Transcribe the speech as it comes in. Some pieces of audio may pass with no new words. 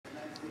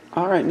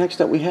Alright, next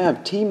up we have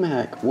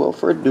TMac.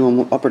 Wilfred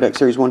doing Upper Deck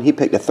Series 1. He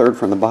picked a third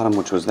from the bottom,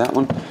 which was that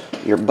one.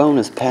 Your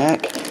bonus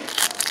pack.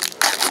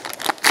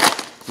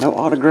 No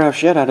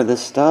autographs yet out of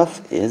this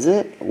stuff, is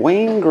it?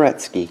 Wayne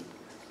Gretzky.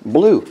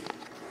 Blue.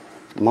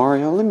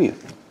 Mario Lemieux.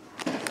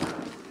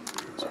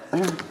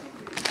 There.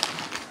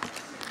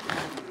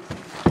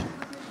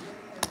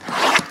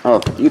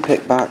 Oh, you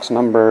picked box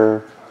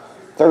number...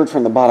 Third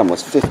from the bottom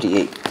was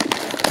 58.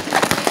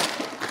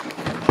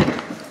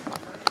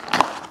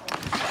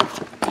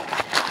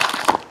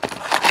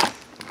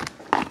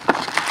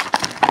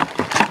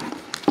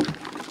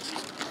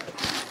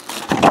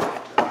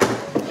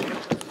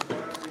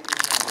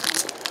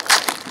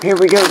 Here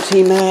we go,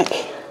 T-Mac.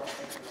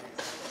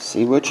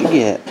 See what you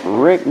get.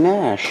 Rick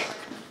Nash.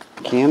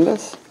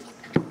 Canvas.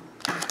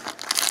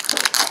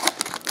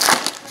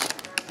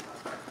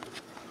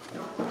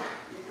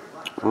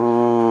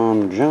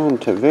 John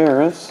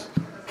Tavares.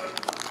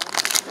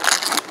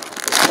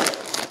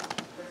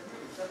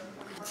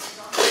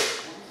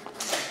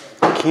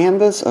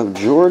 Canvas of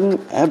Jordan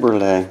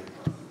Eberle.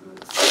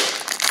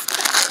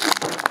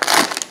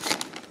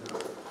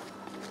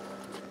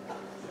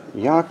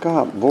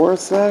 Jakob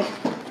Voracek.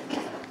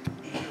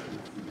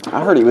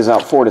 I heard he was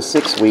out 4 to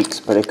 6 weeks,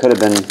 but it could have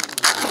been,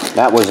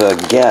 that was a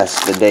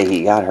guess the day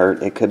he got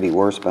hurt. It could be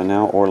worse by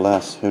now or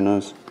less. Who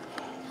knows?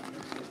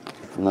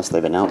 Unless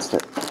they've announced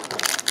it.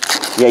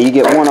 Yeah, you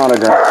get one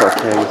autograph per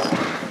case.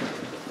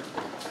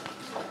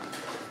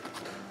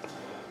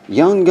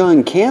 Young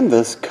Gun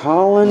Canvas,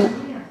 Colin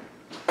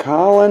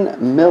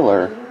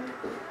Miller.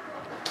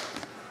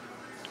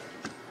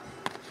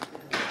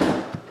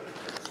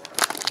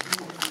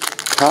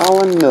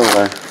 Colin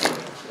Miller.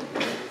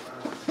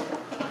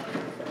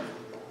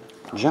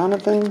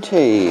 Jonathan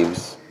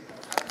Taves.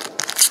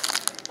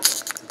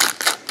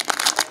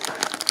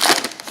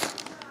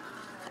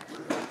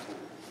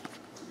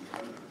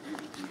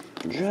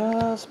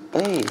 Just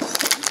base.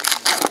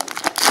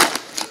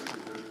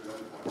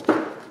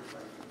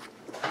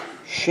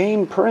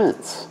 Shane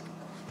Prince.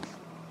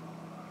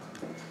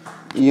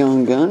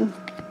 Young Gun.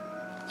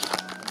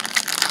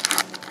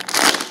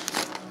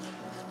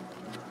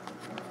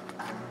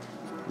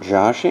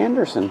 Josh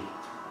Anderson.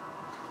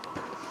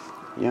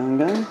 Young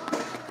Gun.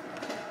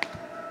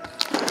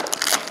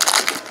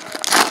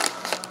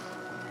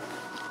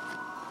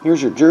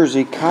 Here's your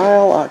jersey,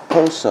 Kyle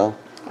Okposo.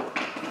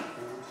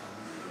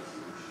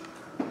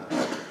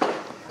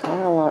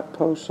 Kyle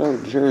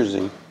Okposo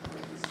jersey.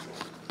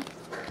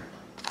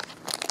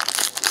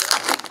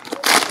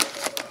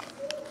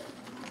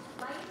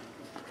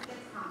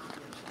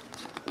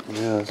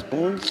 Just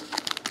base.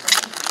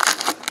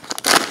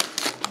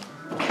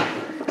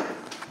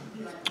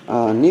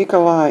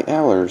 Nikolai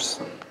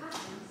Ehlers.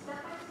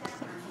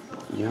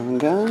 Young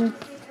Gun.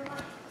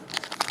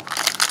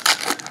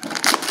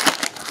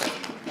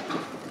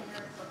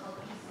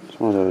 It's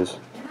one of those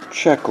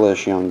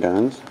checklist Young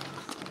Guns.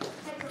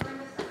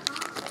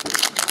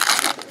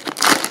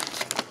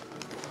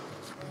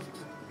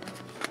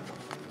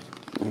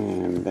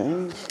 And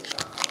base.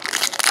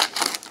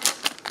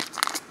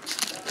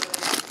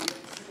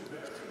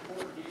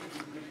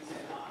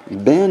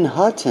 Ben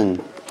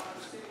Hutton.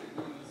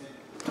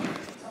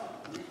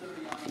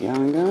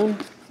 Young Gun.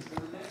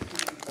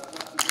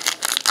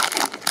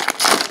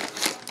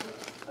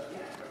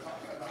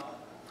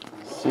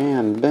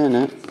 Sam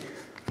Bennett.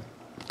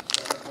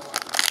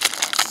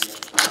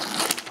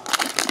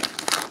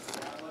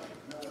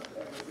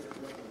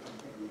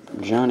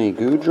 Johnny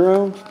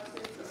Gaudreau.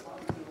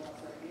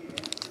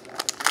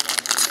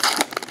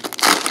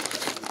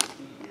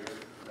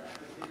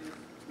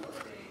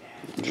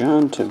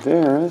 John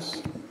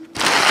Tavares.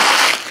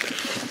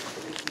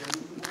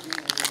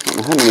 I don't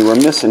know how many we're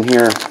missing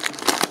here.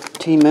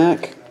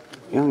 T-Mac.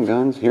 Young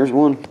Guns. Here's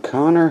one.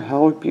 Connor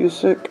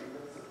Helbusick.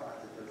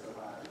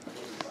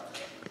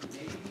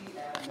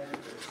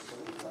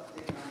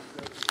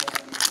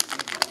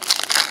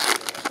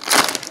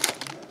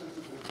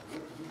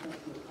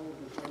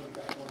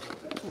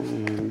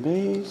 And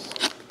base.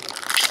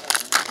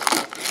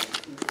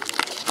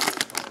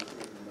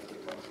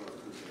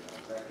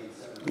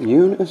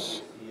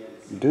 Eunice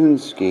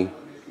Dunsky.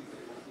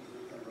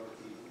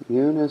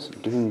 Eunice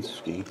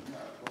Dunsky.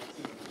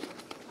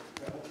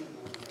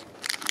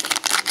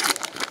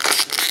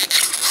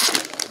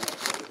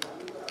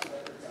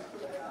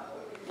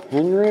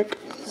 Henrik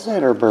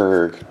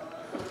Zetterberg.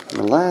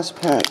 The last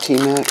pack,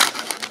 T-Mac.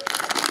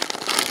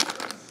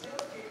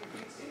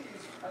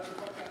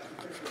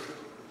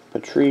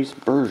 Patrice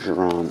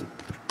Bergeron.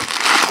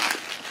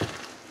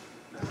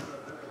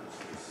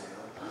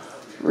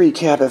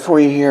 Recap it for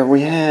you here.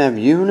 We have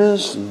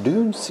Eunice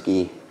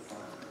Dunsky,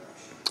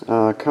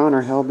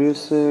 Connor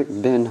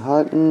Helbusick, Ben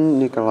Hutton,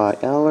 Nikolai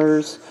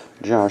Ehlers,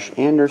 Josh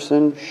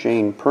Anderson,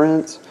 Shane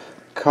Prince,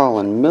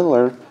 Colin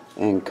Miller,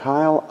 and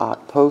Kyle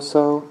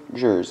Okposo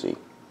jersey.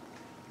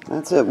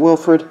 That's it,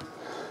 Wilfred.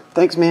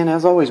 Thanks, man.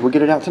 As always, we'll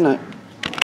get it out tonight.